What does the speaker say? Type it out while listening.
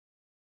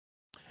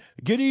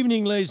Good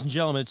evening, ladies and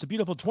gentlemen. It's a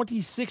beautiful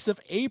 26th of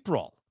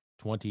April,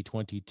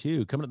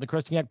 2022. Coming up the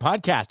Crusty Act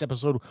podcast,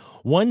 episode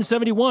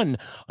 171,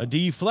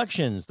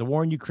 Deflections, the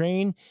war in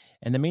Ukraine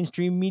and the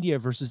mainstream media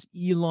versus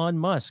Elon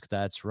Musk.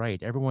 That's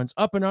right. Everyone's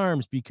up in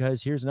arms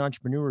because here's an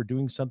entrepreneur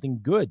doing something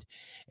good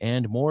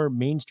and more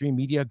mainstream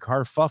media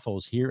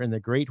carfuffles here in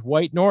the Great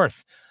White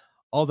North.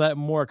 All that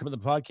and more coming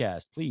up the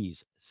podcast.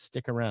 Please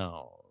stick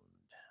around.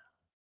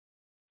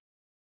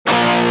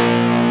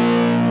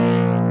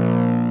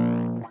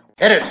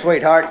 Hit it,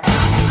 sweetheart.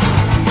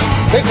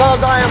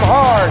 Because I am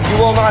hard, you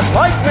will not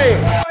like me.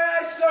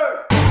 Yes,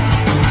 sir.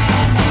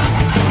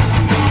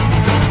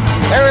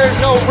 There is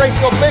no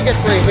racial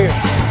bigotry here.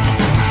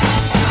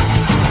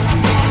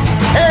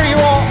 Here you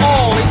are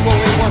all equally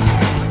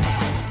worthless.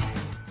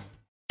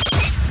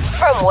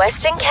 From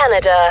Western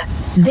Canada,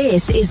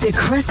 this is the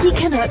Krusty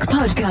Canuck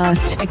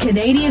Podcast, a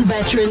Canadian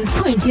veteran's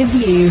point of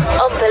view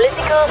on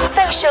political,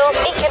 social,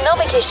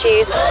 economic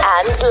issues,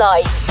 and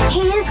life.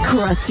 Here's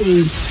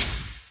Krusty.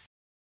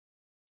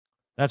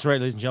 That's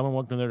right, ladies and gentlemen.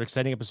 Welcome to another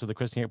exciting episode of the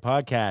Krusty Canuck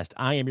Podcast.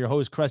 I am your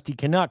host, Krusty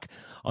Canuck,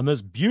 on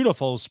this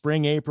beautiful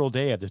spring April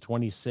day of the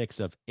 26th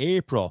of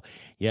April.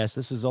 Yes,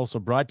 this is also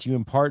brought to you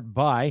in part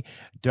by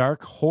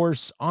Dark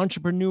Horse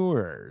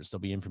Entrepreneurs. There'll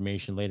be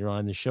information later on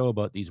in the show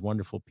about these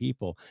wonderful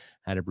people.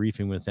 Had a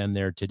briefing with them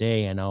there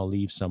today, and I'll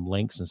leave some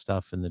links and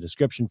stuff in the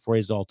description for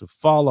you all to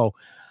follow.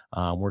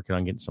 I'm working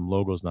on getting some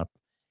logos and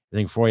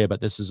everything for you,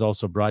 but this is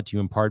also brought to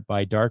you in part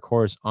by Dark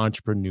Horse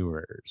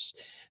Entrepreneurs.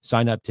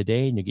 Sign up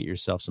today and you get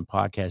yourself some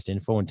podcast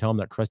info and tell them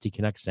that Krusty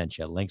Canuck sent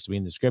you. Links will be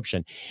in the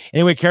description.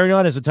 Anyway, carrying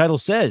on as the title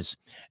says,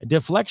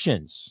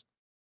 Deflections.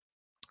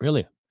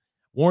 Really?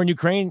 War in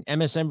Ukraine,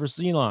 MSM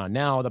versus Elon.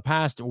 Now, the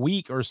past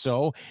week or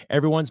so,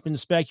 everyone's been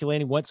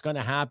speculating what's going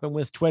to happen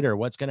with Twitter,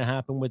 what's going to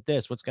happen with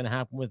this, what's going to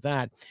happen with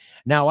that.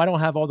 Now, I don't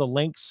have all the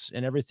links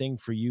and everything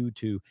for you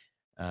to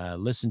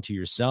listen to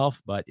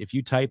yourself, but if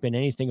you type in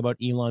anything about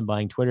Elon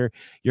buying Twitter,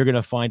 you're going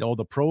to find all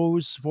the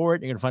pros for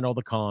it. You're going to find all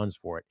the cons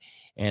for it.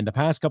 And the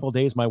past couple of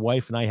days, my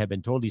wife and I have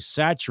been totally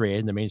saturated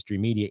in the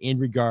mainstream media in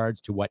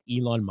regards to what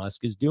Elon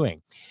Musk is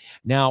doing.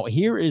 Now,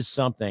 here is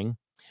something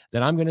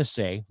that I'm going to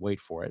say. Wait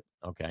for it.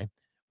 Okay.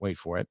 Wait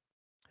for it.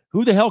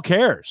 Who the hell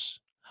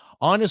cares?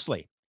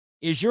 Honestly,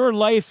 is your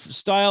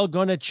lifestyle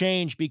going to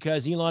change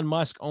because Elon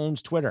Musk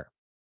owns Twitter?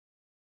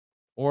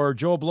 Or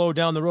Joe Blow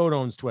down the road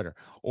owns Twitter,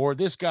 or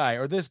this guy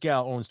or this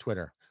gal owns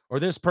Twitter, or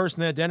this person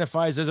that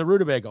identifies as a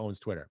rutabaga owns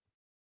Twitter?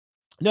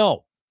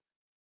 No,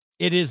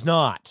 it is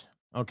not.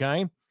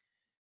 Okay.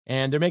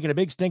 And they're making a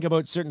big stink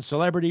about certain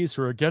celebrities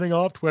who are getting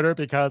off Twitter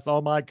because,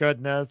 oh my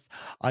goodness,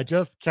 I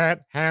just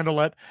can't handle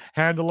it.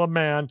 Handle a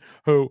man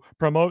who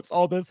promotes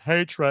all this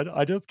hatred.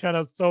 I just can't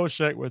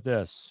associate with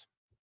this.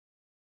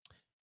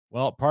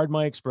 Well, pardon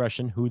my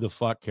expression, who the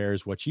fuck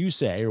cares what you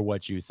say or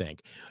what you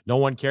think? No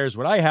one cares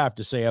what I have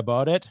to say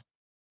about it,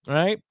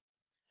 right?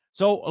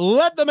 So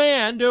let the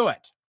man do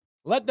it.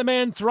 Let the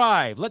man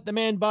thrive. Let the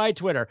man buy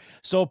Twitter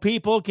so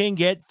people can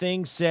get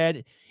things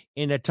said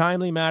in a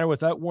timely manner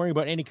without worrying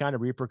about any kind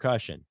of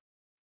repercussion.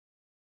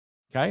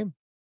 Okay?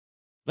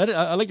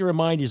 I'd like to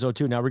remind you, though,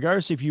 too, now,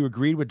 regardless if you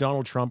agreed with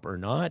Donald Trump or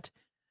not,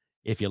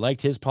 if you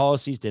liked his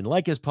policies, didn't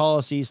like his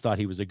policies, thought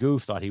he was a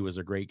goof, thought he was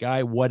a great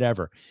guy,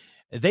 whatever,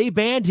 they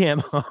banned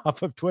him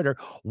off of Twitter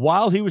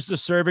while he was the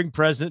serving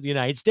president of the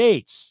United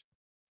States.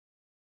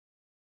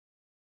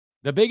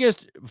 The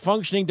biggest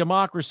functioning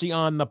democracy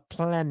on the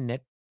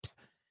planet,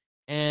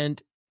 and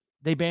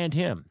they banned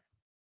him.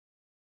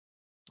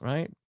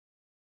 Right?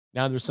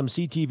 Now, there's some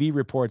CTV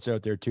reports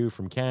out there, too,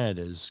 from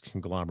Canada's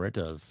conglomerate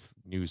of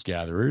news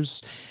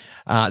gatherers.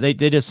 They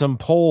did some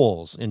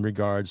polls in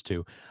regards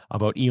to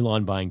about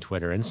Elon buying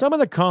Twitter. And some of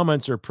the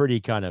comments are pretty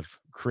kind of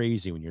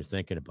crazy when you're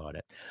thinking about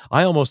it.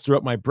 I almost threw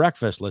up my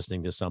breakfast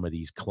listening to some of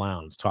these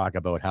clowns talk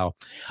about how,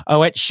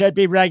 oh, it should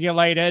be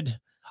regulated.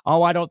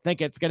 Oh, I don't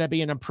think it's going to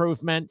be an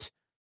improvement.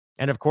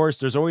 And of course,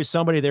 there's always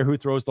somebody there who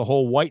throws the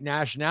whole white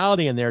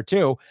nationality in there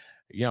too.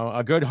 You know,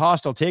 a good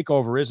hostile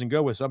takeover isn't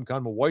good with some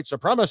kind of white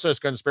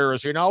supremacist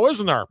conspiracy now,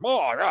 isn't there?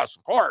 Oh, yes,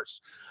 of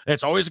course.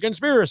 It's always a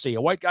conspiracy.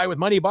 A white guy with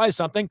money buys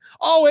something.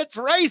 Oh, it's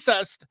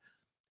racist.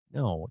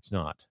 No, it's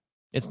not.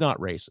 It's not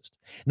racist.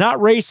 Not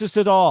racist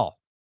at all.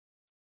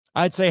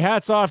 I'd say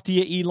hats off to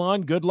you,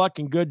 Elon. Good luck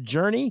and good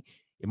journey.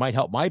 You might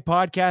help my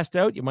podcast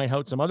out. You might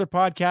help some other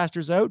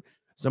podcasters out,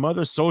 some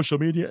other social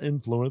media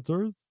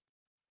influencers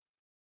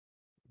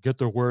get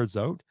their words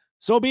out.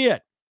 So be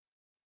it.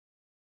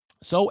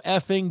 So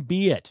effing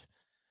be it.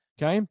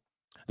 Okay.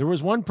 There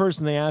was one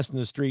person they asked in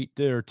the street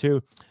there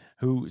too,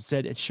 who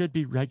said it should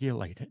be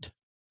regulated.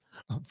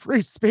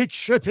 Free speech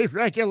should be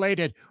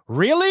regulated.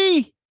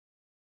 Really?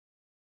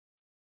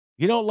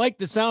 You don't like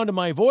the sound of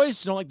my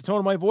voice? You don't like the tone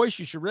of my voice?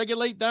 You should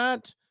regulate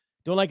that?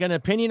 Don't like an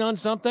opinion on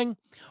something?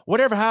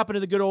 Whatever happened to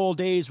the good old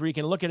days where you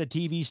can look at a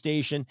TV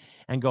station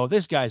and go,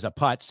 this guy's a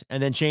putz,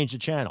 and then change the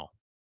channel?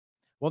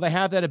 Well, they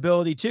have that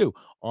ability too.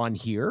 On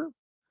here,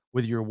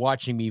 whether you're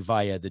watching me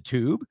via the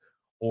tube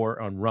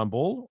or on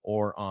Rumble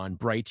or on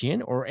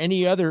Brighton or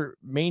any other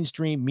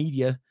mainstream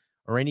media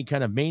or any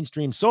kind of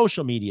mainstream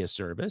social media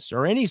service,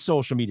 or any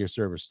social media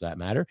service for that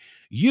matter,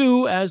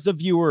 you as the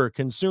viewer,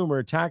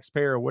 consumer,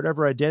 taxpayer,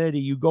 whatever identity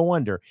you go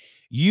under,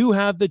 you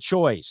have the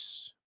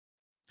choice.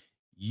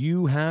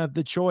 You have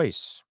the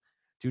choice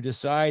to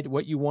decide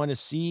what you want to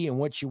see and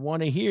what you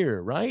want to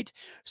hear, right?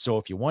 So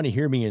if you want to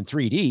hear me in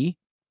 3D,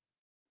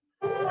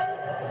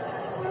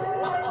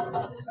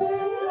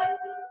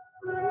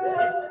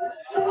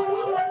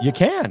 you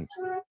can.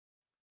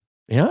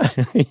 Yeah,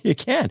 you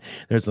can.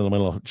 There's a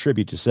little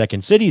tribute to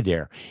Second City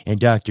there. And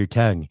Dr.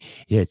 Tongue.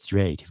 That's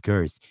right, of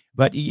course.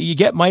 But you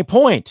get my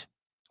point.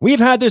 We've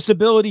had this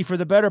ability for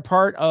the better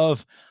part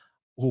of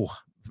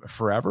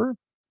forever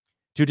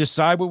to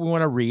decide what we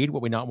want to read,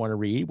 what we not want to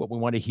read, what we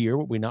want to hear,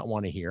 what we not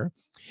want to hear.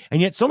 And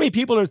yet so many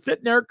people are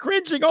sitting there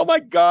cringing. Oh my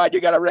God,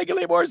 you got to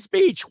regulate more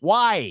speech.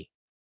 Why?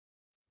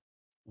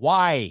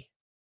 Why?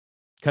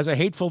 Because of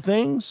hateful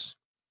things?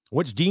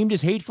 What's deemed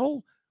as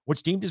hateful?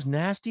 What's deemed as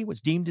nasty? What's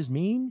deemed as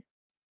mean?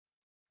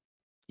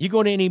 You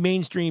go to any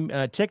mainstream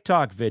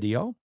TikTok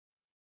video,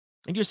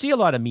 and you see a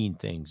lot of mean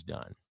things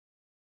done.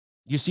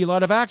 You see a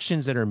lot of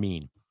actions that are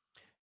mean.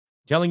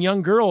 Telling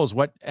young girls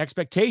what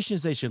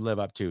expectations they should live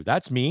up to.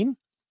 That's mean.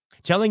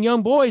 Telling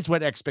young boys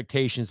what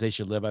expectations they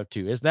should live up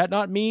to. Is that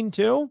not mean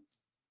too?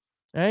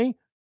 Hey?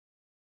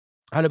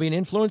 How to be an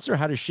influencer,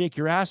 how to shake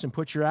your ass and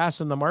put your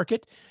ass in the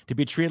market to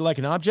be treated like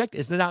an object.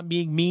 Is that not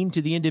being mean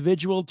to the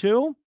individual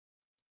too?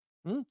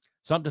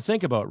 Something to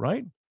think about,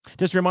 right?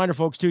 Just a reminder,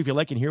 folks, too, if you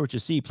like and hear what you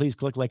see, please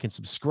click like and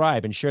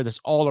subscribe and share this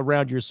all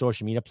around your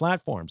social media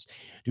platforms.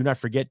 Do not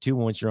forget to,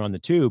 once you're on the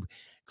tube,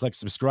 click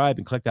subscribe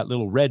and click that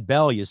little red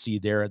bell you see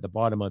there at the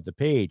bottom of the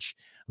page.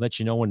 Let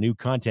you know when new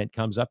content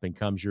comes up and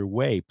comes your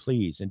way,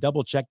 please. And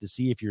double check to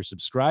see if you're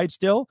subscribed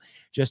still,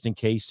 just in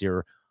case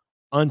you're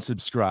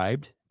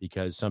unsubscribed,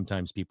 because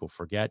sometimes people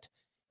forget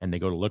and they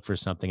go to look for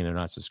something and they're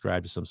not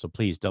subscribed to some. So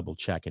please double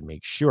check and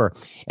make sure.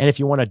 And if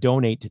you want to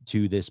donate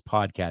to this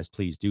podcast,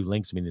 please do.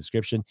 Links will be in the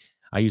description.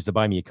 I use the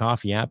Buy Me a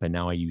Coffee app, and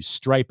now I use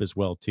Stripe as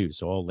well, too.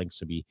 So all links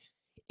will be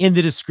in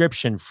the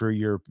description for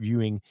your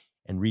viewing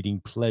and reading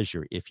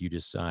pleasure if you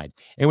decide.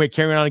 Anyway,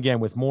 carrying on again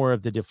with more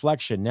of the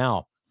deflection.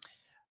 Now,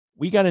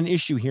 we got an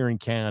issue here in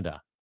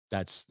Canada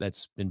that's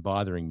been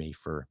bothering me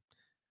for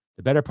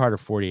the better part of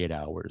 48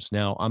 hours.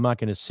 Now, I'm not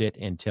going to sit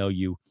and tell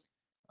you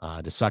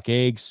to suck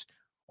eggs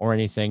or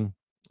anything,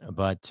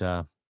 but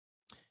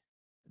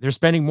they're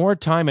spending more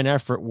time and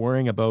effort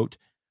worrying about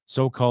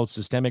so-called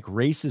systemic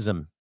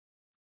racism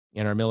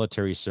in our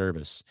military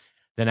service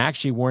than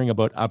actually worrying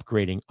about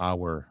upgrading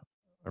our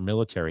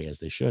military as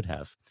they should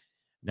have.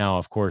 Now,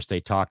 of course,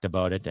 they talked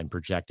about it and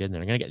projected, and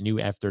they're going to get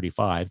new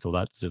F-35, so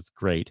that's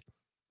great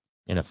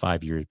in a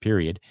 5-year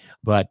period.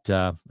 But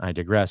I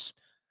digress.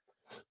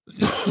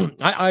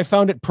 I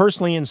found it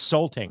personally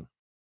insulting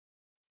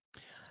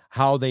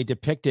how they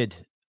depicted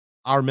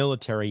our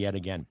military yet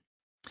again.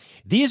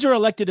 These are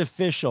elected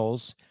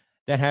officials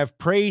that have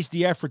praised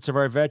the efforts of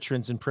our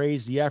veterans and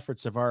praised the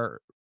efforts of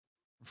our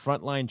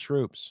frontline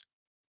troops.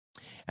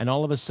 And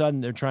all of a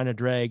sudden, they're trying to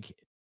drag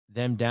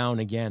them down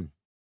again.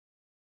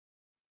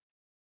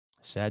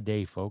 Sad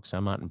day, folks.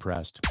 I'm not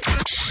impressed.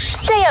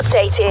 Stay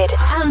updated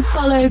and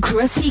follow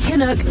Krusty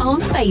Canuck on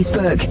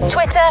Facebook,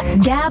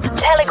 Twitter, Gab,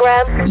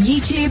 Telegram,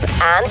 YouTube,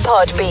 and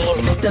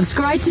Podbean.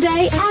 Subscribe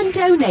today and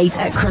donate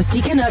at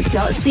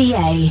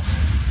krustycanuck.ca.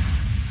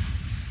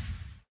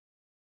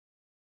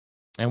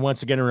 And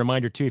once again, a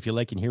reminder, too, if you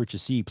like and hear what you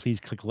see,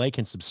 please click like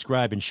and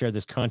subscribe and share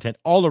this content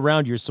all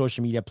around your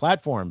social media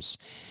platforms.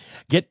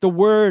 Get the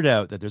word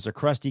out that there's a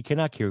Krusty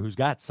Canuck here who's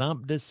got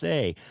something to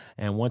say.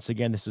 And once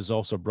again, this is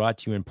also brought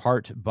to you in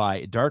part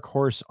by Dark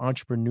Horse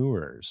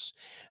Entrepreneurs.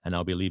 And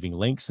I'll be leaving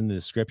links in the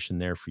description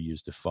there for you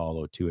to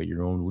follow, too, at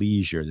your own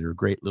leisure. They're a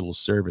great little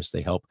service.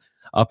 They help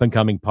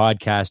up-and-coming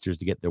podcasters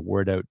to get the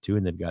word out, too,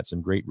 and they've got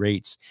some great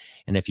rates.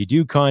 And if you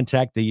do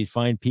contact the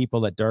fine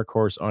people at Dark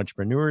Horse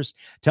Entrepreneurs,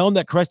 tell them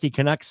that Krusty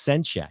Canuck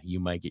sent you. You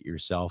might get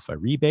yourself a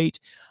rebate,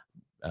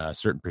 a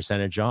certain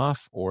percentage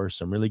off, or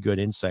some really good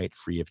insight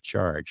free of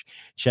charge.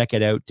 Check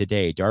it out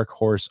today, Dark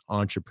Horse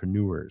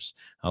Entrepreneurs.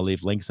 I'll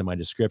leave links in my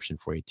description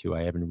for you, too.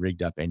 I haven't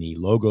rigged up any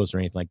logos or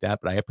anything like that,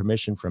 but I have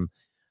permission from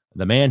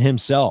the man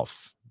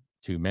himself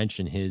to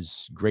mention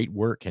his great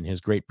work and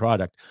his great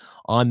product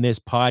on this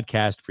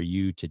podcast for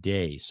you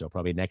today. So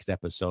probably next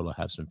episode, I'll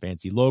have some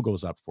fancy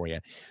logos up for you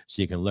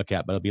so you can look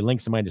at, but there'll be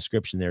links in my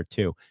description there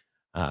too,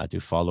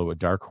 to follow a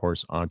Dark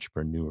Horse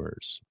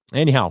Entrepreneurs.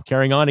 Anyhow,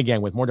 carrying on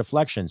again with more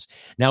deflections.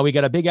 Now we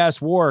got a big ass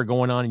war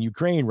going on in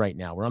Ukraine right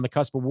now. We're on the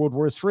cusp of World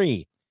War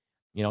III.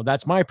 You know,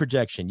 that's my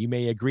projection. You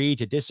may agree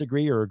to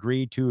disagree or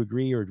agree to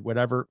agree or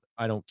whatever.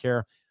 I don't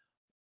care.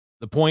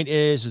 The point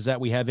is that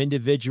we have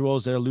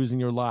individuals that are losing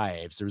their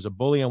lives. There's a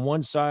bully on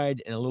one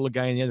side and a little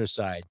guy on the other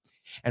side.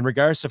 And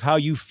regardless of how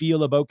you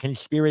feel about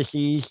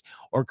conspiracies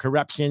or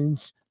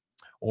corruptions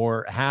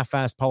or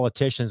half-assed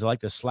politicians that like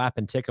to slap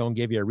and tickle and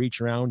give you a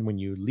reach around when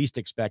you least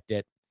expect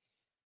it,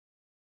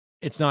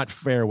 it's not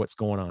fair what's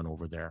going on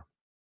over there.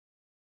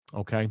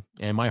 Okay?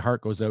 And my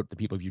heart goes out to the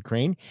people of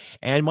Ukraine,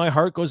 and my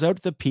heart goes out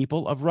to the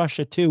people of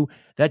Russia, too,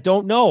 that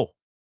don't know.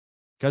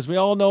 because we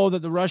all know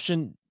that the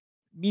Russian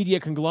media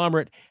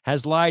conglomerate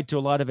has lied to a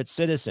lot of its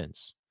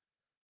citizens.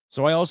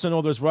 So I also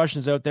know there's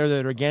Russians out there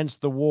that are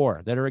against the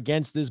war, that are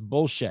against this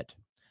bullshit,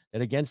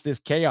 that are against this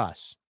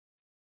chaos,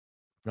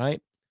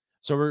 right?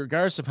 So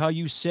regardless of how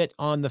you sit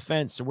on the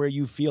fence or where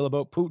you feel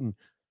about Putin,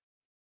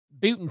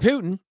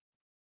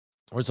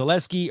 or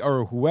Zelensky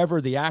or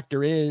whoever the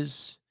actor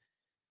is,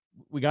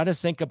 we got to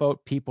think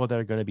about people that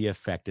are going to be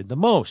affected the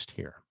most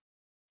here.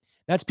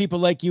 That's people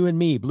like you and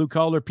me, blue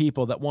collar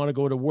people that want to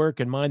go to work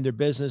and mind their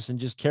business and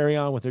just carry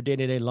on with their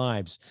day-to-day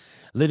lives,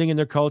 living in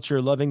their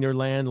culture, loving their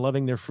land,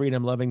 loving their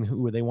freedom, loving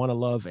who they want to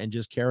love, and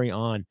just carry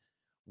on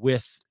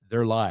with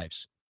their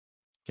lives.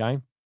 Okay.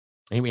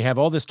 And we have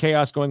all this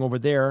chaos going over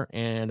there.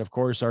 And of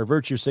course, our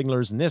virtue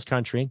signalers in this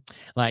country,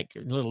 like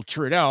little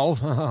Trudeau,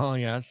 oh,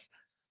 yes,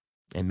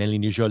 and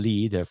Melanie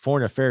Joly, the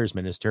foreign affairs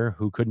minister,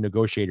 who couldn't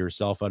negotiate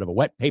herself out of a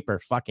wet paper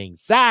fucking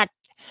sack,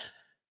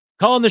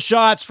 calling the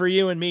shots for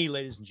you and me,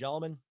 ladies and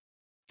gentlemen.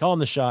 Calling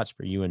the shots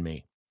for you and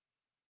me.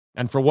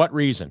 And for what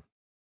reason?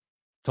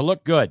 To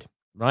look good,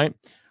 right?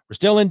 We're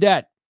still in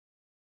debt.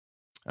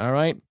 All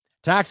right.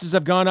 Taxes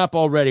have gone up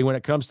already when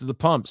it comes to the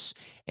pumps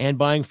and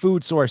buying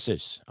food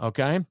sources.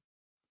 Okay. And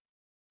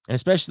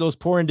especially those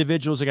poor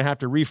individuals are going to have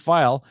to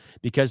refile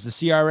because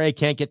the CRA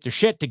can't get their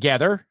shit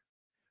together.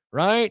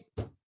 Right?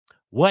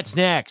 What's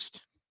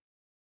next?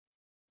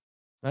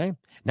 Right?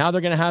 Now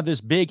they're going to have this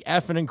big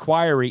effing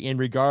inquiry in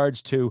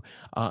regards to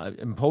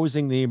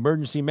imposing the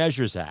Emergency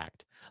Measures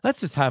Act. Let's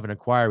just have an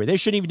inquiry. They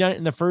shouldn't even done it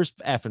in the first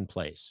effing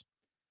place.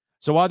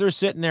 So while they're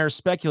sitting there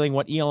speculating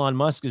what Elon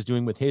Musk is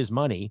doing with his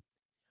money,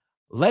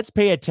 let's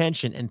pay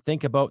attention and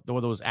think about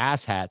what those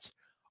asshats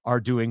are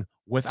doing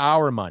with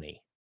our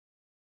money.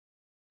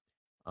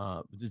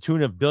 The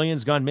tune of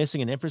billions gone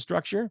missing in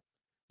infrastructure.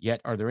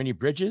 Yet, are there any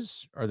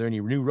bridges? Are there any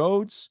new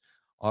roads?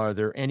 Are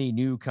there any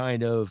new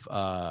kind of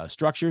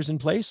structures in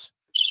place?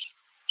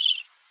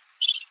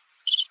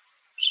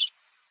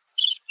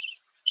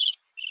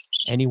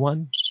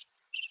 Anyone?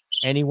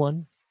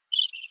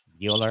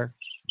 Bueller?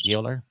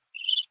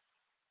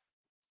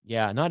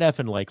 Yeah, not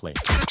effing likely.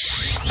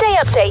 Stay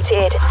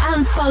updated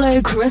and follow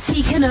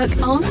Krusty Canuck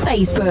on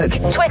Facebook,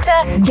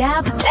 Twitter,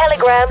 Gab,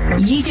 Telegram,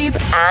 YouTube,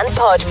 and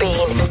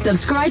Podbean.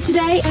 Subscribe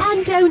today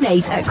and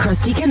donate at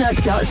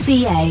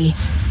krustycanuck.ca.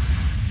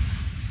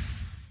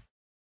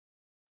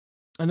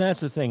 And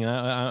that's the thing.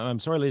 I'm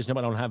sorry, ladies and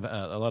gentlemen, I don't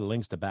have a lot of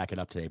links to back it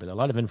up today, but a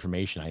lot of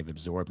information I've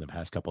absorbed in the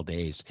past couple of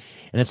days.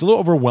 And it's a little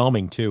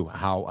overwhelming, too,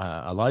 how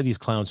a lot of these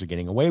clowns are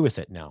getting away with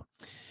it now.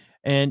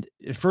 And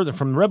further,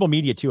 from Rebel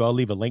Media, too, I'll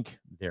leave a link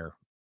there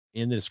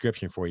in the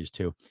description for you,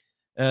 too.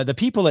 The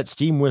people at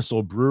Steam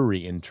Whistle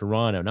Brewery in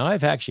Toronto. Now,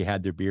 I've actually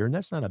had their beer, and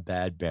that's not a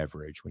bad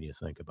beverage when you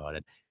think about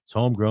it. It's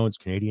homegrown, it's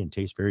Canadian,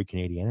 tastes very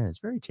Canadian, and it's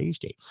very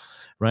tasty,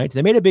 right?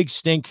 They made a big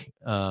stink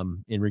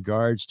in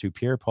regards to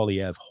Pierre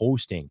Poilievre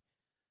hosting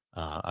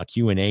a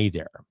Q&A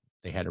there.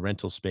 They had a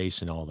rental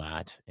space and all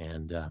that.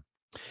 And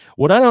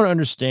what I don't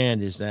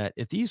understand is that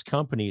if these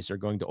companies are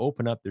going to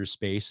open up their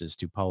spaces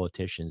to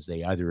politicians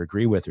they either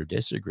agree with or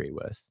disagree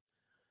with,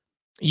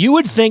 you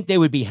would think they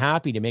would be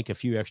happy to make a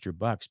few extra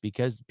bucks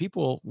because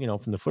people,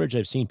 from the footage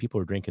I've seen,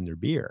 people are drinking their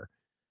beer.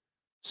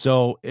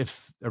 So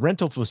if a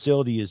rental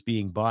facility is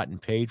being bought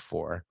and paid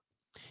for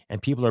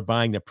and people are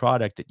buying the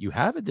product that you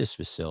have at this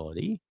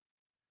facility,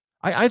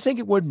 I think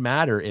it wouldn't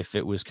matter if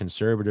it was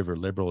conservative or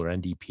liberal or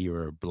NDP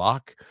or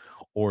Bloc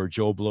or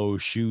Joe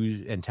Blow's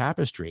Shoes and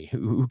Tapestry.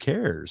 Who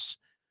cares,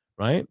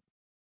 right?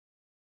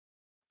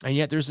 And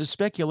yet there's this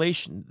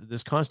speculation,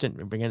 this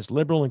constant against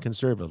liberal and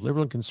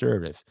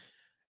conservative.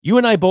 You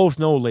and I both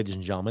know, ladies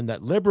and gentlemen,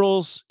 that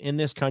liberals in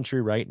this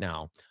country right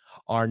now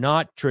are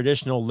not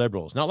traditional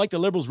liberals, not like the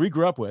liberals we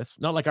grew up with,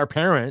 not like our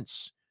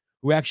parents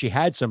who actually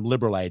had some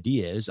liberal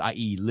ideas,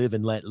 i.e. live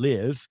and let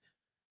live.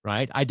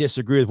 Right? I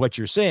disagree with what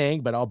you're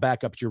saying, but I'll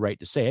back up your right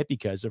to say it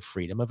because of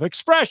freedom of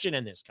expression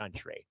in this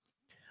country.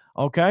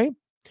 Okay?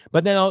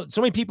 But then so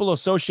many people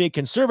associate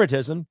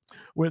conservatism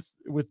with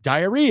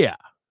diarrhea.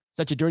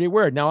 Such a dirty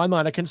word. Now, I'm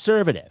not a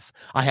conservative.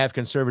 I have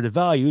conservative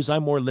values.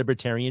 I'm more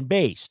libertarian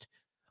based.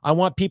 I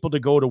want people to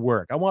go to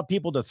work. I want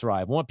people to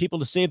thrive. I want people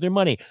to save their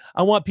money.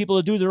 I want people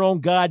to do their own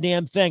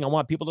goddamn thing. I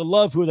want people to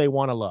love who they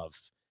want to love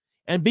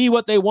and be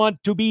what they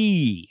want to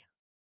be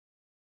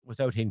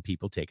without hitting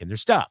people taking their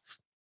stuff.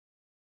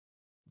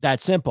 That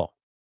simple.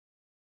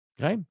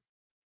 Okay.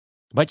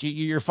 But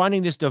you're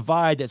finding this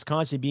divide that's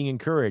constantly being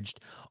encouraged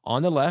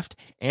on the left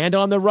and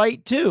on the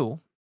right too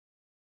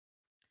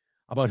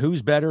about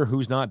who's better,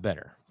 who's not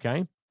better.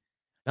 Okay.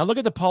 Now look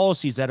at the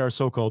policies that our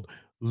so-called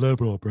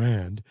liberal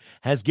brand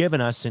has given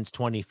us since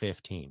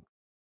 2015.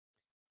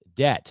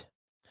 Debt,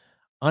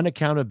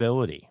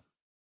 unaccountability,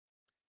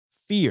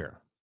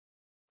 fear,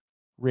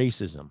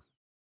 racism,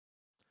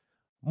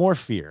 more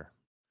fear,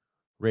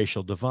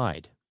 racial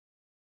divide,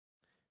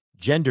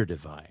 gender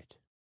divide,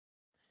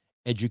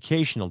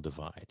 educational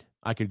divide.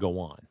 I could go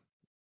on.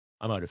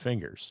 I'm out of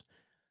fingers.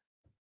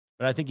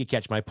 But I think you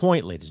catch my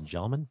point, ladies and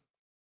gentlemen.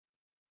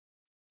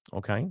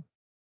 Okay.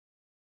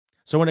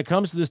 So when it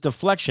comes to this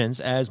deflections,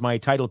 as my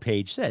title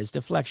page says,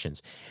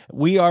 deflections,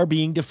 we are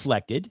being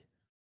deflected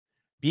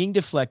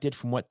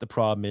from what the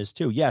problem is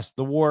too. Yes,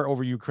 the war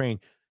over Ukraine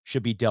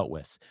should be dealt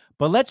with.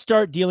 But let's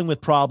start dealing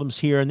with problems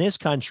here in this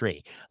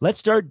country. Let's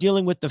start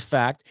dealing with the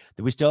fact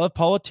that we still have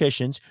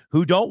politicians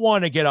who don't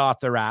want to get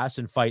off their ass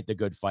and fight the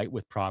good fight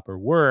with proper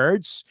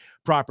words,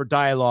 proper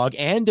dialogue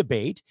and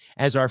debate,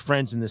 as our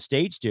friends in the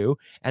States do,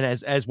 and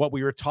as what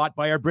we were taught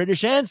by our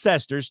British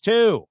ancestors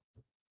too.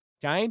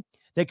 Okay?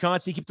 They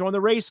constantly keep throwing the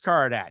race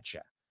card at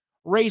you.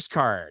 Race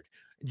card,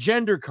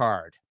 gender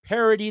card,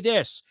 parody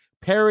this,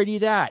 parody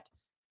that.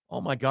 Oh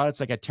my God,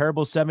 it's like a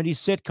terrible 70s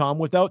sitcom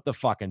without the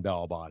fucking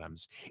bell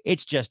bottoms.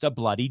 It's just a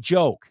bloody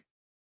joke.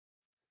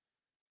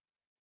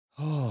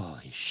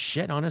 Holy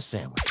shit on a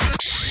sandwich.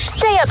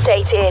 Stay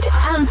updated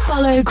and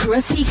follow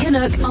Krusty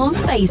Canuck on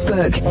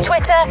Facebook,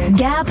 Twitter,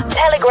 Gab,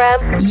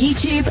 Telegram,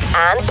 YouTube,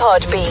 and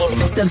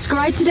Podbean.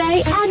 Subscribe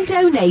today and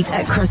donate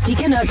at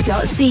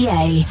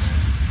krustycanuck.ca.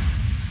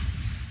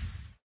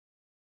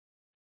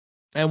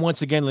 And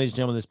once again, ladies and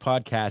gentlemen, this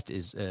podcast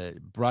is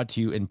brought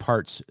to you in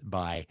parts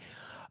by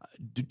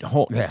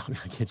I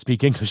can't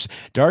speak English.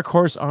 Dark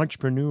Horse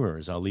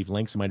Entrepreneurs. I'll leave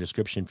links in my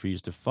description for you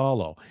to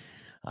follow.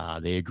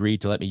 They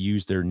agreed to let me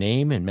use their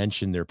name and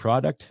mention their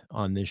product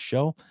on this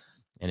show.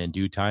 And in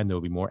due time, there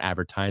will be more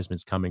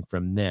advertisements coming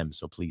from them.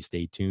 So please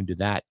stay tuned to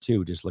that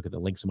too. Just look at the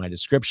links in my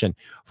description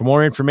for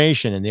more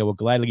information, and they will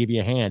gladly give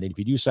you a hand. And if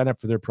you do sign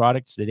up for their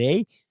products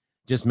today,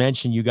 just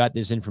mention you got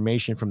this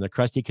information from the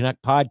Krusty Canuck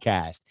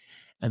podcast,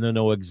 and they'll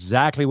know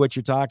exactly what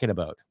you're talking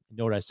about. You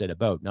know what I said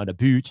about, not a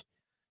boot.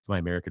 My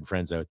American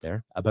friends out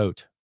there,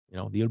 about,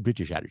 the old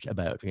British adage,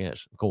 about,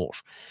 yes, of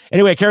course.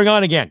 Anyway, carrying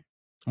on again.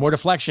 More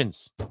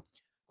deflections.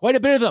 Quite a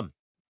bit of them,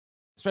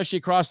 especially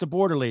across the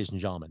border, ladies and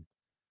gentlemen.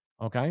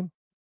 Okay?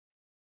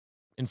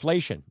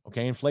 Inflation.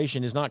 Okay?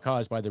 Inflation is not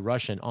caused by the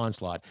Russian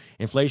onslaught.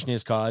 Inflation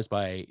is caused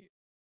by a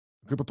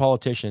group of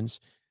politicians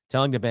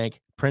telling the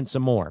bank, print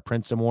some more,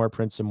 print some more,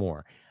 print some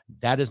more.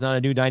 That is not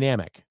a new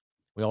dynamic.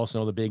 We also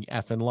know the big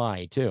effing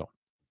lie, too.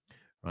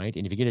 Right.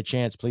 And if you get a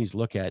chance, please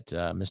look at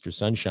Mr.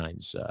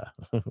 Sunshine's,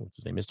 what's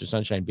his name? Mr.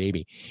 Sunshine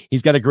Baby.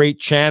 He's got a great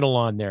channel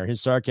on there.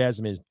 His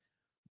sarcasm is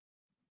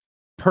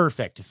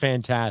perfect,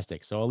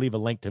 fantastic. So I'll leave a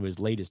link to his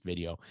latest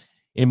video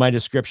in my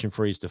description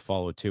for you to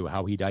follow too,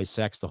 how he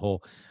dissects the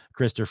whole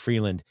Krista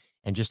Freeland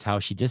and just how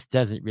she just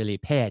doesn't really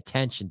pay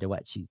attention to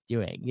what she's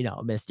doing.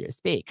 Mr.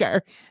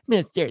 Speaker,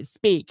 Mr.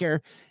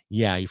 Speaker.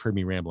 Yeah, you've heard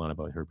me ramble on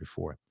about her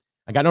before.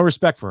 I got no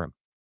respect for him.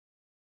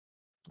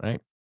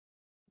 Right.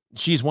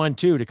 She's one,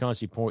 too, to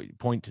constantly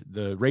point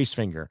the race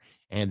finger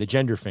and the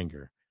gender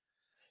finger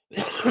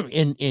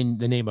in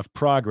the name of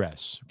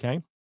progress,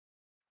 okay?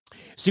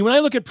 See, when I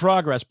look at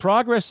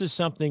progress is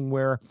something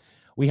where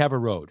we have a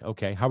road,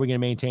 okay? How are we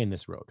going to maintain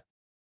this road?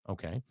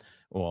 Okay.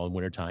 Well, in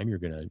wintertime, you're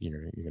going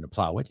to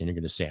plow it and you're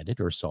going to sand it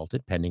or salt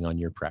it, depending on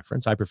your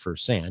preference. I prefer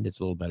sand.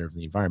 It's a little better for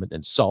the environment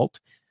than salt,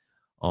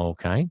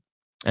 okay?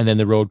 And then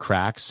the road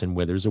cracks and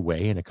withers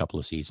away in a couple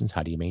of seasons.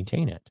 How do you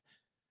maintain it?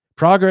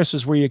 Progress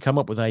is where you come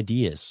up with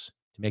ideas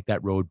to make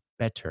that road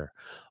better,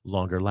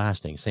 longer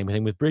lasting. Same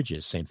thing with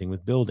bridges, same thing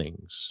with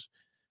buildings.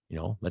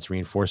 Let's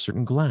reinforce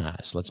certain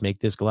glass. Let's make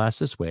this glass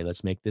this way.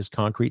 Let's make this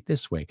concrete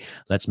this way.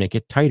 Let's make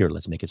it tighter.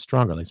 Let's make it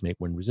stronger. Let's make it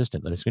wind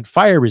resistant. Let's make it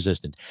fire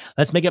resistant.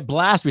 Let's make it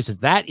blast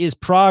resistant. That is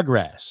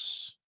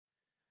progress.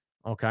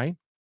 Okay.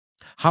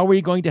 How are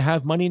you going to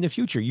have money in the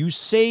future? You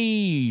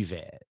save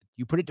it.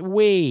 You put it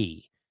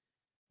away.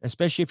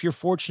 Especially if you're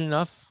fortunate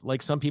enough,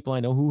 like some people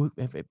I know who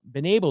have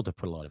been able to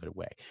put a lot of it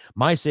away.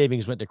 My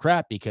savings went to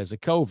crap because of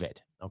COVID,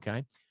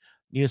 okay?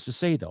 Needless to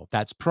say, though,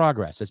 that's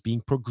progress. That's being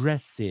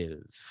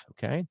progressive,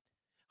 okay?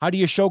 How do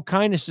you show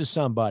kindness to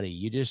somebody?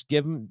 You just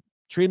treat them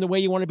the way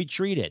you want to be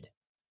treated,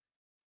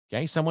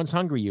 okay? Someone's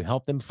hungry, you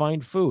help them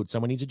find food.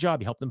 Someone needs a job,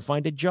 you help them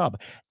find a job.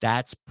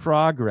 That's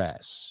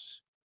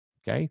progress,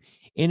 okay?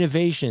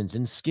 Innovations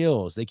and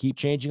skills, they keep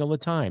changing all the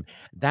time.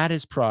 That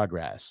is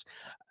progress.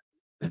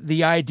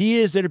 The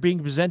ideas that are being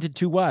presented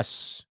to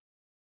us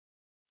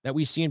that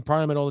we see in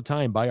Parliament all the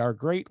time by our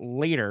great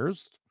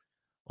leaders,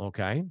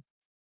 okay,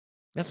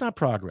 that's not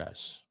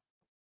progress.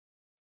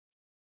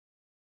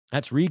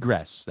 That's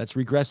regress. That's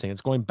regressing. It's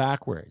going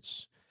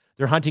backwards.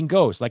 They're hunting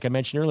ghosts. Like I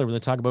mentioned earlier, when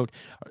they talk about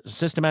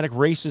systematic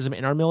racism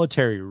in our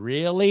military.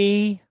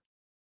 Really?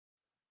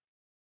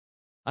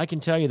 I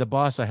can tell you the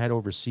boss I had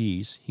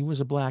overseas, he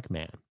was a black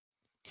man.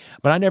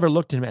 But I never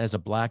looked at him as a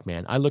black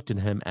man. I looked at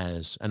him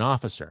as an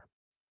officer.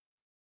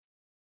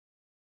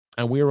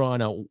 And we were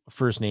on a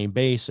first name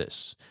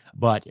basis,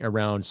 but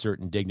around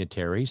certain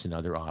dignitaries and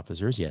other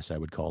officers, yes, I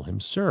would call him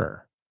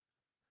sir.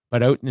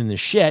 But out in the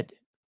shit,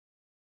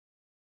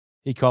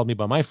 he called me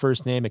by my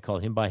first name. I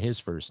called him by his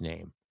first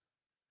name.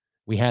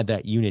 We had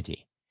that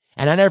unity.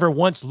 And I never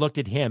once looked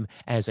at him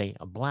as a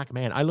black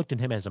man. I looked at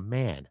him as a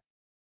man.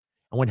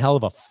 And one hell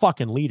of a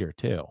fucking leader,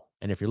 too.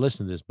 And if you're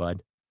listening to this,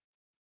 bud,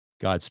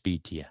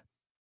 Godspeed to you.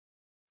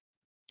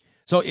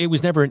 So it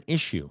was never an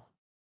issue.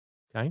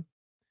 Okay.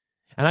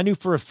 And I knew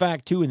for a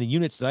fact, too, in the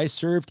units that I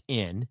served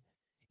in,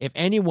 if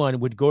anyone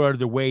would go out of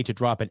their way to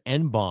drop an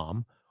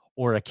N-bomb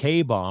or a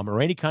K-bomb or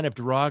any kind of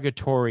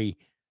derogatory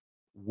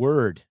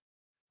word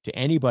to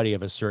anybody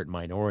of a certain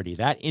minority,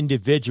 that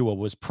individual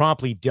was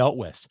promptly dealt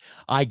with.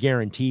 I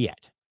guarantee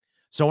it.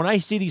 So when I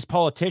see these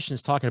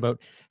politicians talking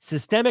about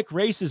systemic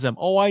racism,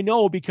 oh, I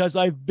know because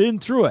I've been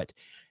through it.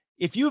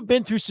 If you've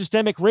been through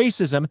systemic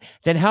racism,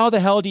 then how the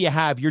hell do you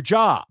have your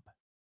job?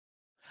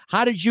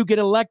 How did you get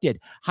elected?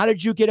 How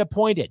did you get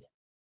appointed?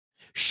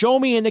 Show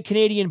me in the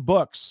Canadian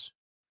books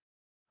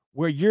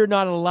where you're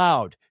not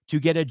allowed to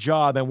get a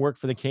job and work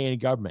for the Canadian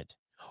government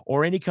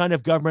or any kind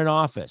of government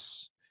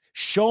office.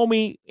 Show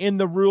me in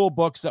the rule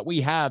books that we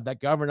have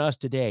that govern us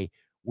today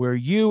where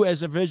you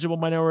as a visible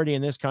minority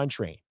in this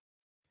country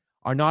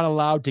are not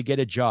allowed to get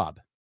a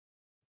job.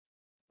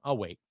 I'll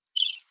wait.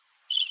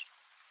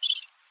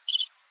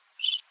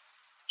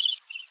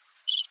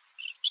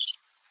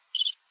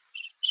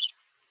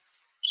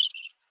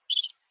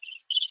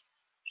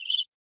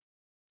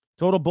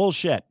 Total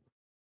bullshit.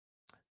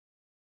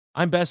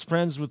 I'm best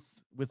friends with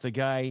the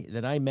guy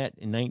that I met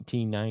in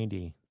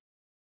 1990.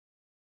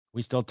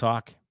 We still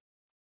talk.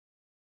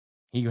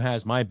 He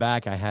has my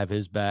back. I have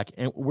his back.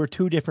 And we're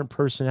two different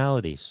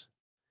personalities.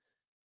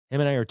 Him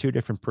and I are two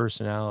different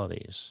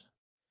personalities.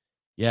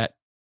 Yet,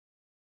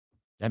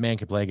 that man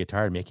could play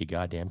guitar and make you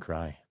goddamn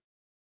cry.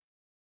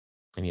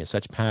 And he has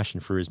such passion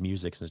for his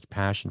music, such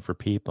passion for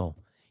people.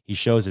 He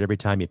shows it every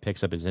time he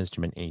picks up his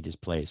instrument and he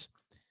just plays.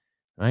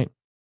 Right?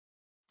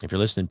 If you're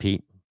listening,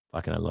 Pete,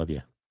 fucking I love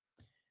you.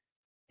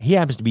 He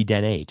happens to be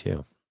Dene,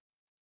 too.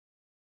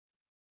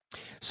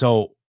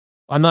 So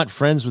I'm not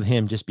friends with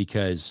him just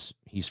because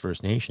he's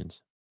First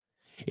Nations.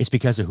 It's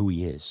because of who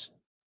he is.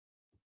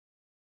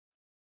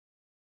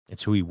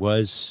 It's who he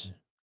was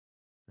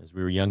as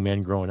we were young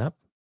men growing up,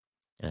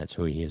 and that's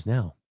who he is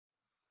now.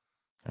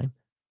 Okay?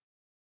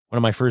 One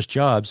of my first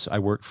jobs, I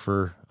worked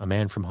for a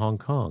man from Hong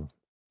Kong.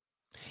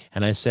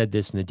 And I said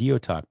this in the Dio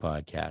Talk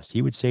podcast.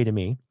 He would say to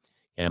me,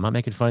 and I'm not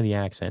making fun of the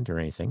accent or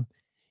anything,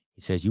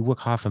 he says, you work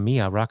hard for me,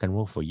 I'll rock and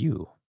roll for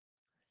you.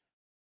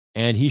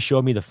 And he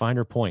showed me the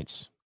finer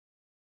points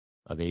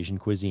of Asian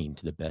cuisine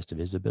to the best of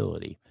his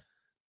ability.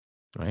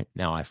 Right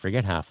now, I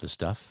forget half the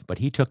stuff, but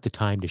he took the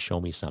time to show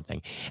me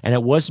something. And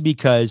it wasn't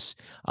because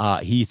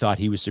he thought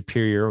he was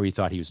superior or he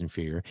thought he was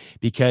inferior,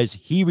 because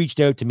he reached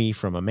out to me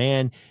from a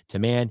man to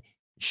man,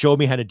 showed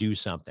me how to do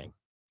something.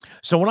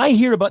 So when I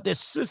hear about this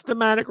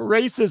systematic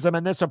racism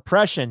and this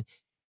oppression,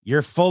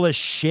 you're full of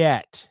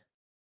shit.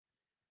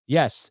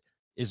 Yes.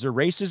 Is there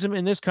racism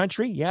in this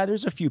country? Yeah,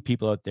 there's a few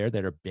people out there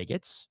that are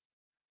bigots.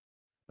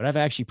 But I've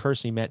actually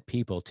personally met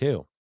people,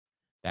 too,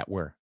 that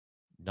were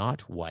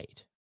not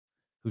white,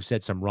 who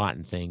said some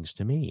rotten things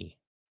to me.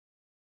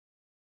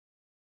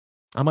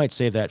 I might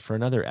save that for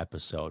another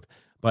episode.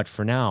 But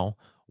for now,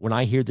 when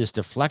I hear this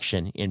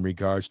deflection in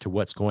regards to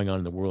what's going on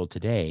in the world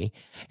today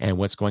and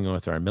what's going on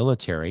with our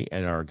military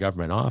and our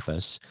government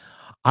office,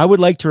 I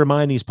would like to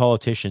remind these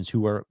politicians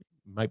who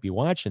might be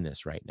watching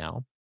this right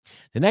now,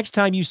 the next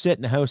time you sit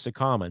in the House of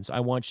Commons, I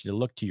want you to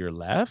look to your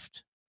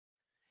left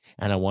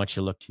and I want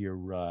you to look to your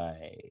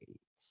right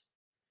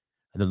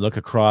and then look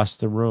across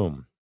the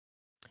room.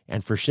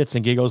 And for shits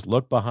and giggles,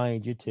 look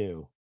behind you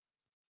too.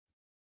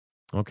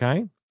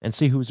 Okay? And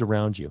see who's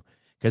around you.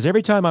 Because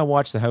every time I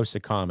watch the House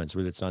of Commons,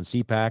 whether it's on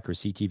CPAC or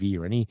CTV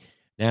or any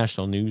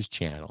national news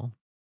channel,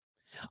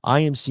 I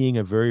am seeing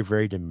a very,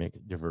 very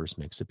diverse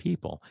mix of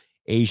people.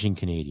 Asian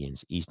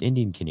Canadians, East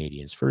Indian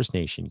Canadians, First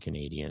Nation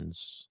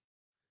Canadians,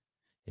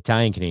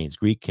 Italian Canadians,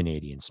 Greek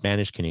Canadians,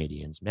 Spanish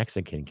Canadians,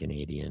 Mexican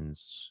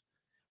Canadians,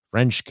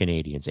 French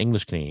Canadians,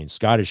 English Canadians,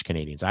 Scottish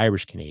Canadians,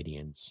 Irish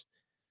Canadians,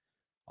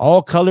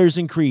 all colors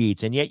and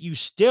creeds. And yet you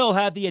still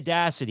have the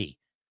audacity,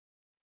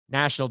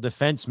 National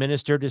Defense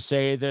Minister, to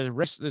say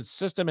the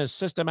system is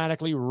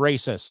systematically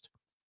racist.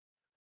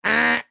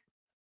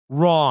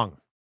 Wrong.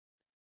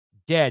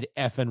 Dead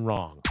effing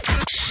wrong.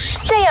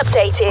 Stay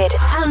updated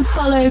and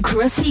follow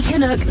Krusty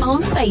Canuck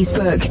on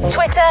Facebook,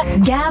 Twitter,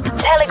 Gab,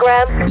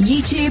 Telegram,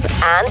 YouTube,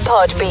 and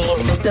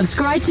Podbean.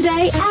 Subscribe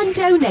today and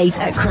donate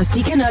at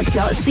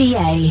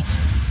krustycanuck.ca.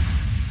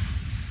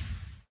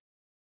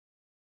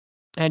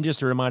 And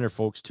just a reminder,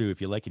 folks, too,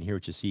 if you like and hear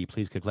what you see,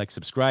 please click like,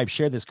 subscribe,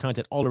 share this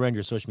content all around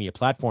your social media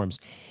platforms,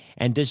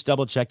 and just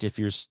double check if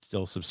you're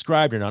still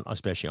subscribed or not,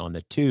 especially on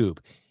the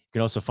tube. You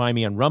can also find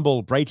me on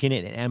Rumble, Brighton,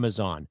 and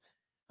Amazon.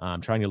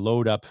 I'm trying to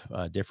load up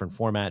different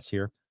formats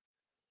here.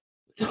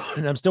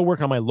 And I'm still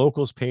working on my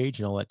locals page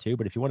and all that too.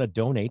 But if you want to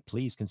donate,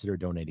 please consider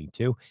donating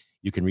too.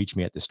 You can reach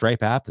me at the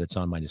Stripe app that's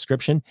on my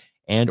description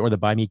and or the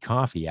Buy Me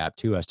Coffee app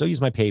too. I still use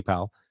my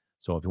PayPal.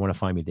 So if you want to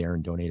find me there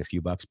and donate a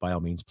few bucks, by all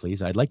means,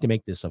 please. I'd like to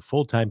make this a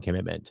full-time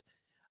commitment,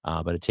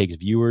 but it takes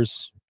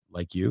viewers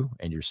like you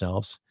and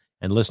yourselves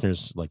and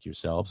listeners like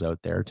yourselves out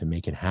there to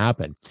make it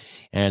happen.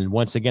 And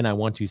once again, I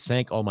want to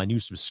thank all my new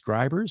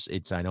subscribers.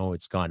 I know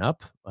it's gone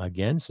up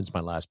again since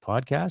my last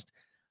podcast.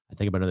 I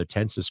think about another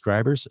 10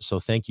 subscribers. So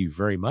thank you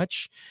very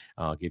much.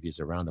 I'll give you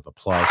a round of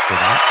applause for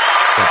that.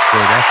 That's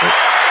great effort.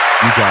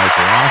 You guys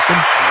are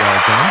awesome. Well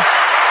done.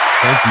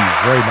 Thank you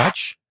very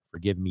much for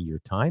giving me your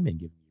time and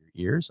giving me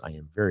your ears. I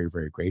am very,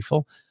 very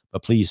grateful.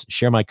 But please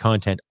share my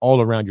content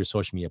all around your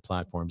social media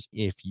platforms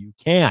if you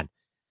can.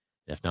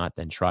 If not,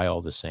 then try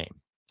all the same.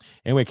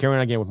 Anyway, carrying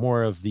on again with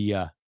more of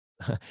the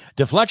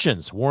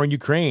deflections, war in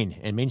Ukraine,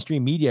 and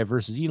mainstream media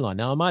versus Elon.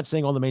 Now, I'm not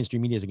saying all the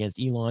mainstream media is against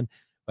Elon,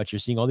 but you're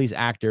seeing all these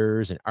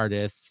actors and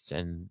artists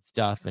and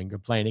stuff and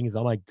complaining.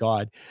 Oh my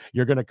God,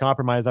 you're going to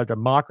compromise our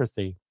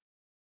democracy.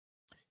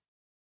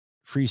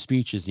 Free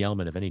speech is the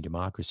element of any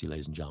democracy,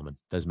 ladies and gentlemen.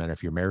 Doesn't matter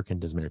if you're American,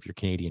 doesn't matter if you're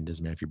Canadian,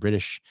 doesn't matter if you're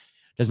British,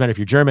 doesn't matter if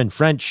you're German,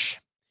 French.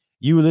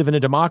 You live in a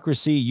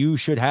democracy, you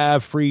should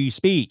have free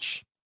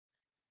speech.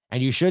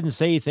 And you shouldn't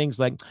say things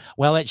like,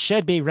 well, it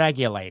should be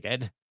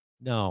regulated.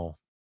 No.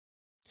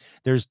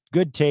 There's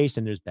good taste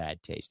and there's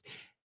bad taste.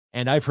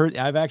 And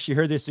I've actually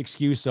heard this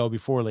excuse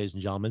before, ladies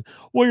and gentlemen.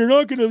 Well, you're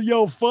not going to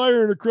yell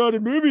fire in a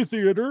crowded movie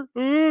theater.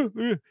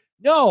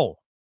 No.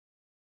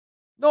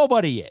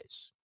 Nobody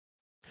is.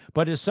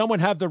 But does someone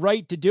have the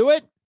right to do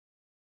it?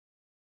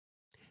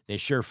 They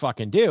sure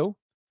fucking do.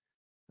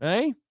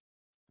 Eh?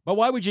 But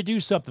why would you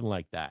do something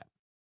like that?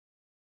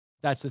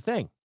 That's the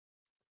thing.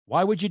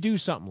 Why would you do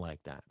something like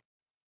that?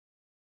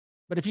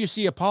 But if you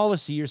see a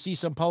policy or see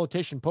some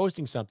politician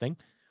posting something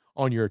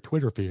on your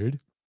Twitter feed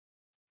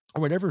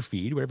or whatever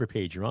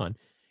page you're on,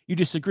 you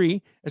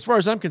disagree, as far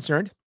as I'm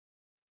concerned,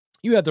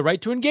 you have the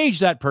right to engage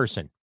that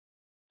person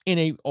in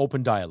an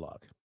open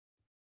dialogue,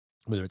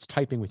 whether it's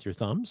typing with your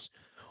thumbs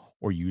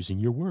or using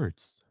your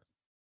words.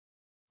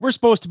 We're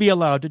supposed to be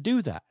allowed to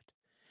do that.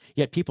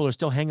 Yet people are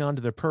still hanging on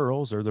to their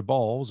pearls or their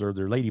balls or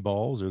their lady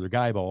balls or their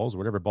guy balls,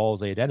 whatever balls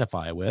they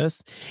identify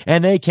with,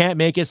 and they can't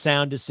make a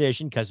sound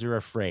decision because they're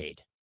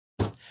afraid.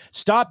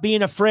 Stop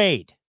being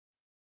afraid.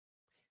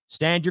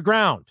 Stand your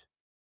ground.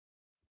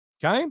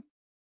 Okay?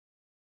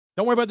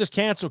 Don't worry about this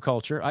cancel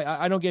culture.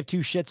 I don't give two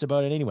shits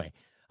about it anyway.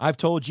 I've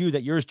told you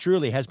that yours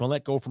truly has been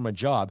let go from a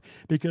job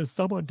because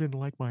someone didn't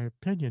like my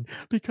opinion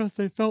because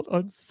they felt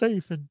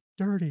unsafe and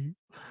dirty.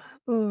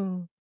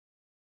 And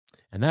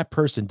that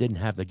person didn't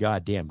have the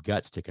goddamn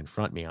guts to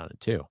confront me on it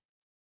too.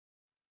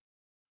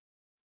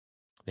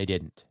 They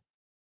didn't.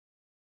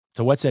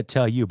 So what's that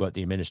tell you about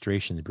the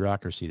administration, the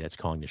bureaucracy that's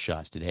calling the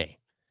shots today?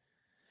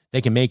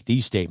 They can make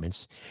these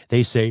statements.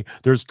 They say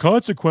there's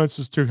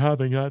consequences to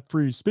having that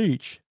free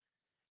speech.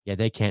 Yeah,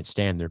 they can't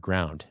stand their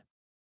ground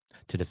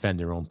to defend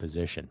their own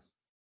position.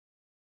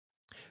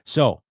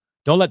 So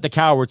don't let the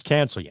cowards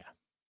cancel you.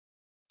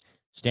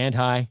 Stand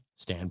high,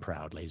 stand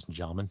proud, ladies and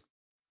gentlemen.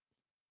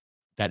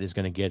 That is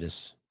going to get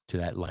us to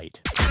that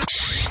light.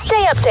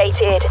 Stay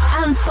updated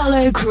and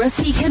follow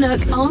Krusty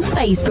Canuck on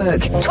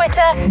Facebook,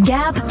 Twitter,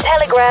 Gab,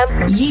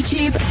 Telegram,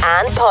 YouTube,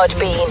 and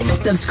Podbean.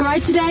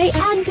 Subscribe today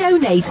and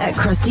donate at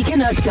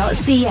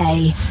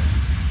krustycanuck.ca.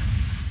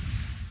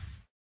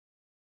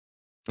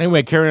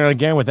 Anyway, carrying on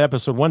again with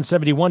episode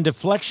 171,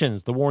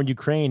 Deflections, the war in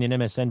Ukraine and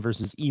MSM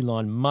versus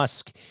Elon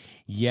Musk.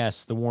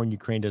 Yes, the war in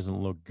Ukraine doesn't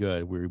look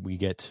good. We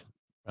get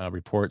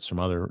reports from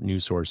other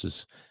news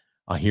sources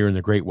here in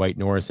the Great White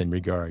North in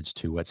regards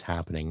to what's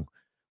happening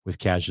with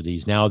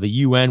casualties. Now, the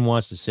UN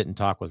wants to sit and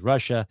talk with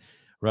Russia.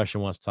 Russia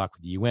wants to talk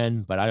with the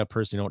UN, but I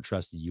personally don't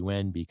trust the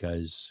UN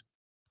because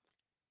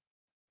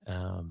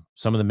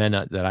some of the men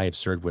that I have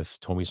served with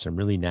told me some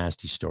really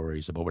nasty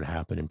stories about what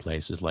happened in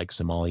places like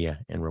Somalia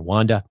and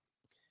Rwanda.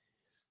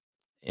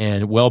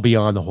 And well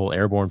beyond the whole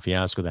airborne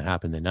fiasco that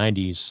happened in the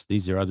 90s,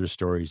 these are other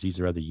stories.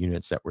 These are other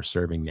units that were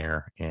serving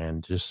there.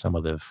 And just some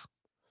of the...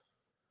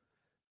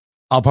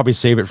 I'll probably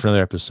save it for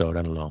another episode.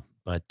 I don't know.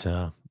 But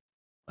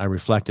I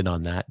reflected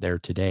on that there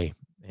today.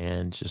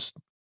 And just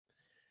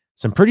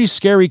some pretty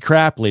scary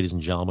crap, ladies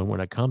and gentlemen, when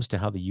it comes to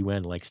how the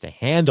UN likes to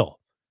handle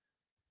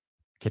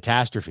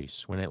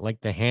catastrophes, when it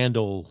like to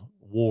handle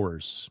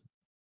wars.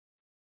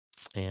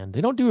 And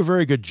they don't do a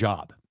very good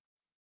job.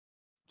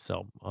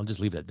 So I'll just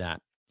leave it at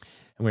that.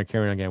 And we're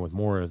carrying on again with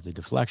more of the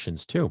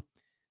deflections too.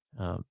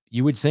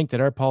 You would think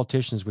that our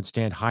politicians would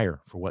stand higher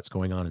for what's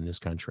going on in this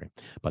country,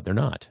 but they're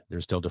not.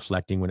 They're still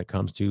deflecting when it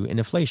comes to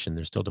inflation.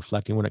 They're still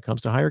deflecting when it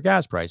comes to higher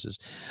gas prices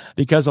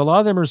because a lot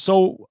of them are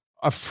so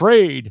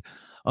afraid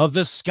of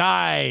the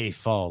sky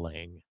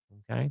falling.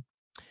 Okay.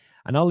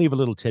 And I'll leave a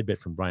little tidbit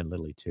from Brian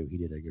Lilly too. He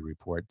did a good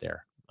report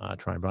there.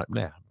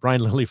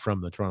 Brian Lilly from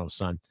the Toronto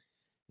Sun,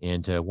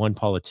 and one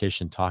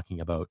politician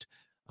talking about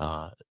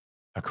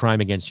a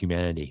crime against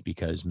humanity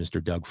because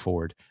Mr. Doug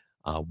Ford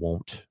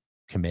won't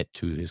commit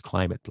to his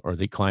climate or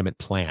the climate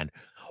plan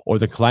or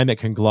the climate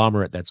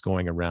conglomerate that's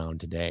going around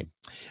today.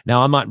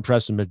 Now, I'm not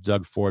impressed with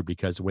Doug Ford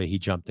because the way he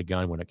jumped the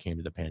gun when it came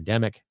to the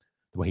pandemic,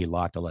 the way he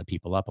locked a lot of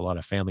people up, a lot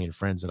of family and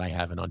friends that I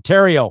have in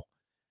Ontario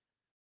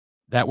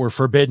that were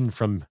forbidden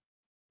from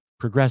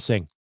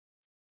progressing,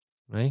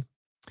 right?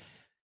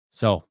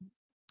 So,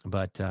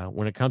 but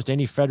when it comes to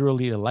any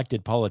federally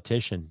elected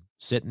politician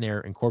sitting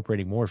there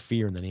incorporating more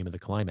fear in the name of the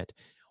climate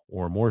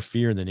or more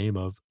fear in the name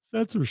of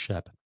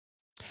censorship,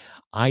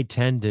 I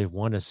tend to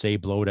want to say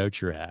blow it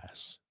out your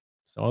ass.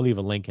 So I'll leave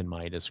a link in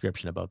my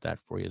description about that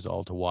for you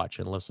all to watch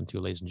and listen to,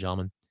 ladies and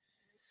gentlemen.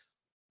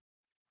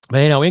 But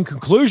in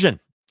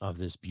conclusion of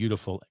this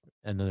beautiful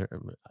episode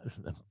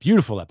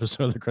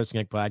of the Krusty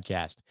Canuck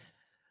podcast,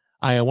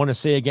 I want to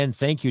say again,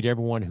 thank you to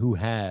everyone who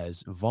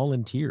has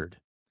volunteered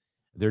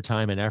their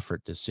time and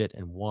effort to sit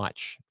and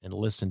watch and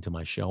listen to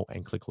my show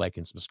and click like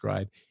and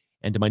subscribe.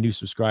 And to my new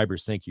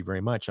subscribers, thank you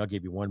very much. I'll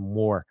give you one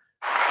more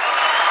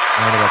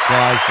round of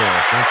applause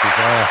there. Thank you,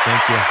 Zara.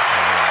 Thank you.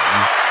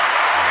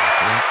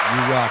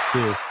 You rock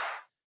too.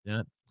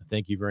 Yeah,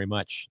 thank you very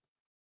much.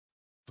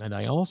 And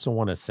I also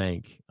want to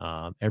thank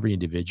every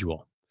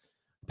individual.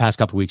 The past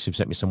couple of weeks have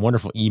sent me some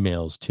wonderful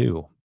emails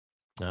too.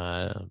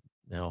 I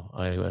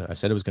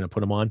said I was going to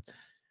put them on,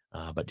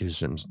 but due to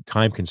some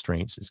time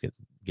constraints, it's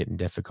getting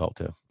difficult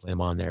to play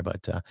them on there.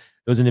 But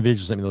those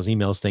individuals sent me those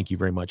emails. Thank you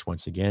very much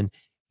once again.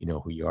 You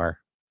know who you are.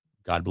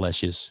 God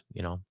bless you.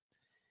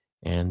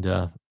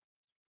 And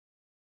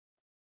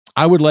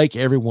I would like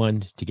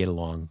everyone to get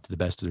along to the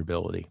best of their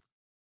ability.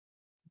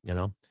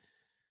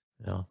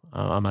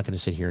 I'm not going to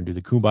sit here and do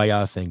the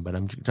kumbaya thing, but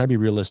I'm trying to be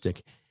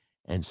realistic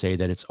and say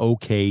that it's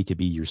okay to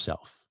be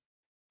yourself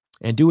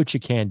and do what you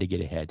can to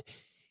get ahead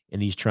in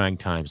these trying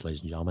times,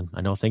 ladies and gentlemen.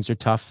 I know things are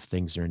tough.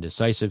 Things are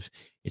indecisive.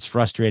 It's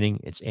frustrating.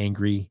 It's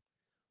angry.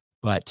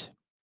 But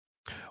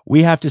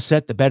we have to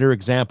set the better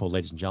example,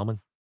 ladies and gentlemen.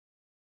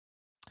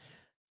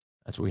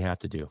 That's what we have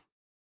to do.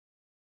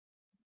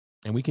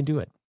 And we can do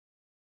it.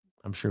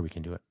 I'm sure we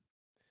can do it.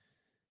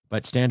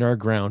 But stand our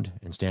ground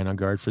and stand on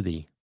guard for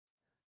thee,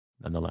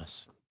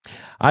 nonetheless.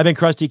 I've been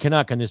Krusty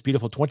Canuck on this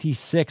beautiful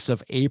 26th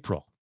of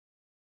April,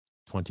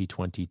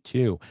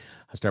 2022.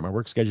 I start my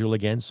work schedule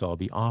again, so I'll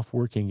be off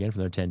working again for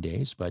another 10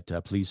 days. But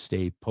please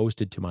stay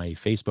posted to my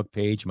Facebook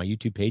page, my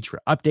YouTube page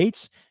for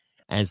updates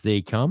as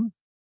they come.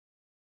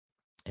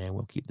 And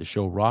we'll keep the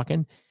show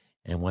rocking.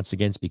 And once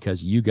again, it's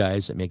because you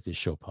guys that make this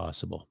show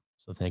possible.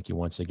 So thank you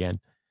once again.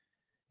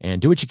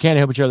 And do what you can to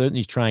help each other in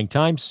these trying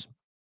times.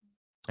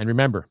 And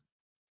remember,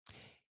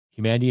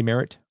 humanity and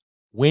merit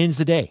wins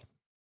the day.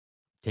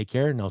 Take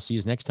care, and I'll see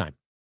you next time.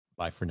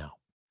 Bye for now.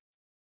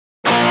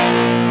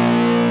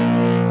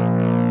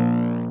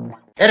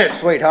 Hit it,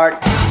 sweetheart.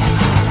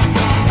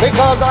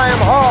 Because I am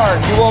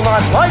hard, you will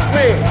not like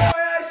me.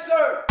 Yes,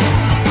 sir.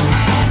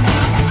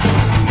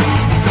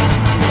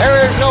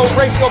 There is no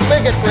racial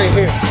bigotry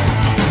here.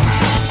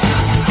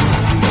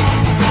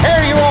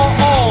 Here you are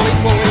all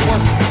equally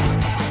worthless.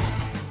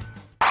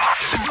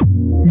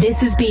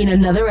 This has been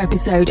another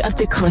episode of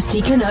the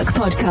Krusty Canuck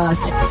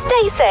podcast.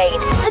 Stay sane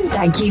and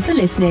thank you for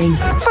listening.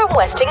 From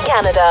Western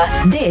Canada,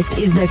 this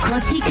is the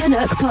Krusty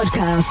Canuck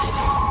podcast.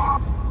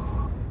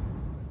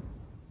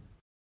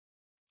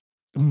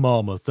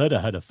 Mama said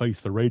I had a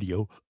face for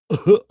radio.